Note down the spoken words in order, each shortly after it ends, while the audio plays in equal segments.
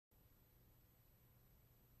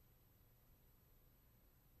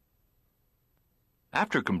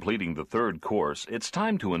After completing the third course, it's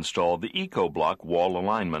time to install the EcoBlock wall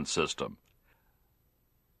alignment system.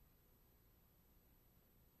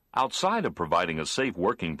 Outside of providing a safe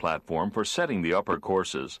working platform for setting the upper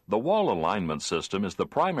courses, the wall alignment system is the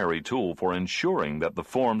primary tool for ensuring that the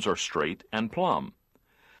forms are straight and plumb.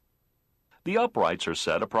 The uprights are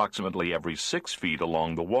set approximately every 6 feet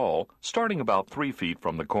along the wall, starting about 3 feet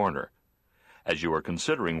from the corner. As you are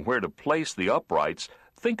considering where to place the uprights,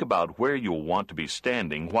 think about where you'll want to be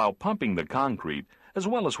standing while pumping the concrete, as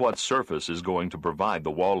well as what surface is going to provide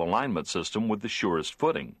the wall alignment system with the surest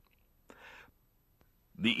footing.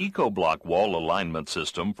 The EcoBlock wall alignment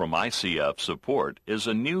system from ICF Support is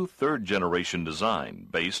a new third-generation design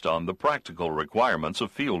based on the practical requirements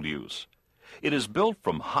of field use. It is built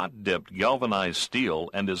from hot-dipped galvanized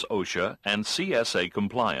steel and is OSHA and CSA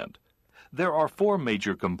compliant. There are 4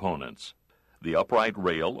 major components: the upright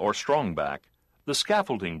rail or strongback, the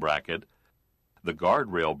scaffolding bracket, the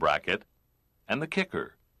guardrail bracket, and the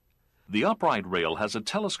kicker. The upright rail has a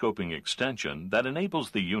telescoping extension that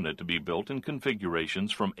enables the unit to be built in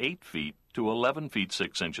configurations from 8 feet to 11 feet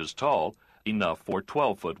 6 inches tall, enough for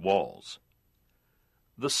 12-foot walls.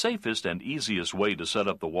 The safest and easiest way to set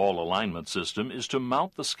up the wall alignment system is to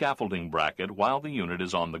mount the scaffolding bracket while the unit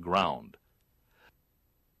is on the ground.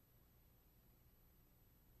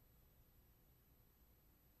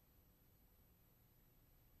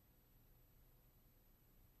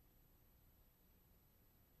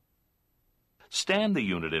 Stand the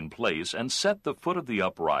unit in place and set the foot of the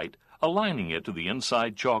upright, aligning it to the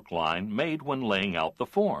inside chalk line made when laying out the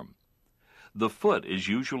form. The foot is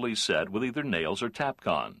usually set with either nails or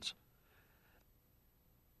Tapcons.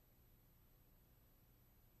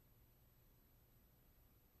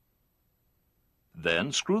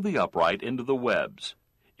 Then screw the upright into the webs.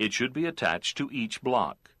 It should be attached to each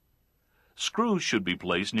block. Screws should be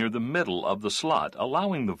placed near the middle of the slot,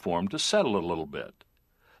 allowing the form to settle a little bit.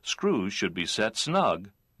 Screws should be set snug,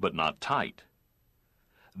 but not tight.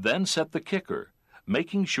 Then set the kicker,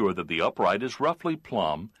 making sure that the upright is roughly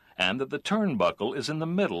plumb and that the turnbuckle is in the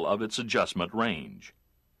middle of its adjustment range.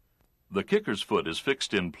 The kicker's foot is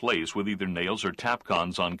fixed in place with either nails or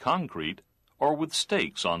Tapcons on concrete or with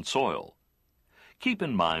stakes on soil. Keep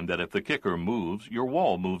in mind that if the kicker moves, your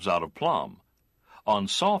wall moves out of plumb. On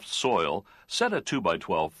soft soil, set a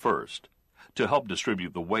 2x12 first, to help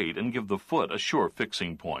distribute the weight and give the foot a sure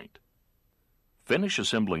fixing point. Finish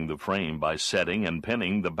assembling the frame by setting and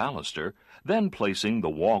pinning the baluster, then placing the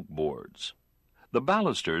walk boards. The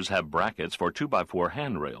balusters have brackets for 2x4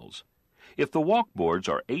 handrails. If the walk boards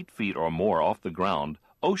are 8 feet or more off the ground,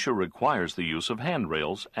 OSHA requires the use of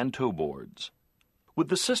handrails and toe boards. With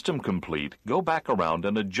the system complete, go back around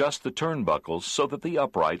and adjust the turnbuckles so that the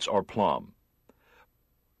uprights are plumb.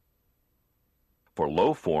 For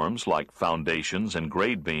low forms like foundations and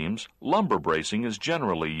grade beams, lumber bracing is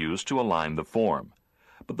generally used to align the form,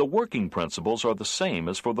 but the working principles are the same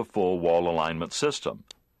as for the full wall alignment system.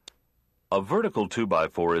 A vertical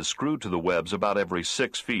 2x4 is screwed to the webs about every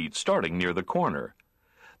 6 feet, starting near the corner.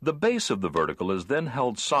 The base of the vertical is then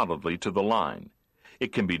held solidly to the line.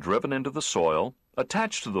 It can be driven into the soil,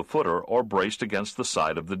 attached to the footer, or braced against the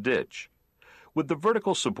side of the ditch. With the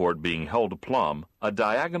vertical support being held plumb, a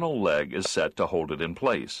diagonal leg is set to hold it in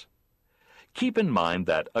place. Keep in mind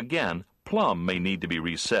that, again, plumb may need to be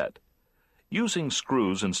reset. Using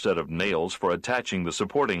screws instead of nails for attaching the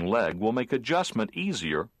supporting leg will make adjustment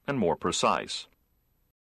easier and more precise.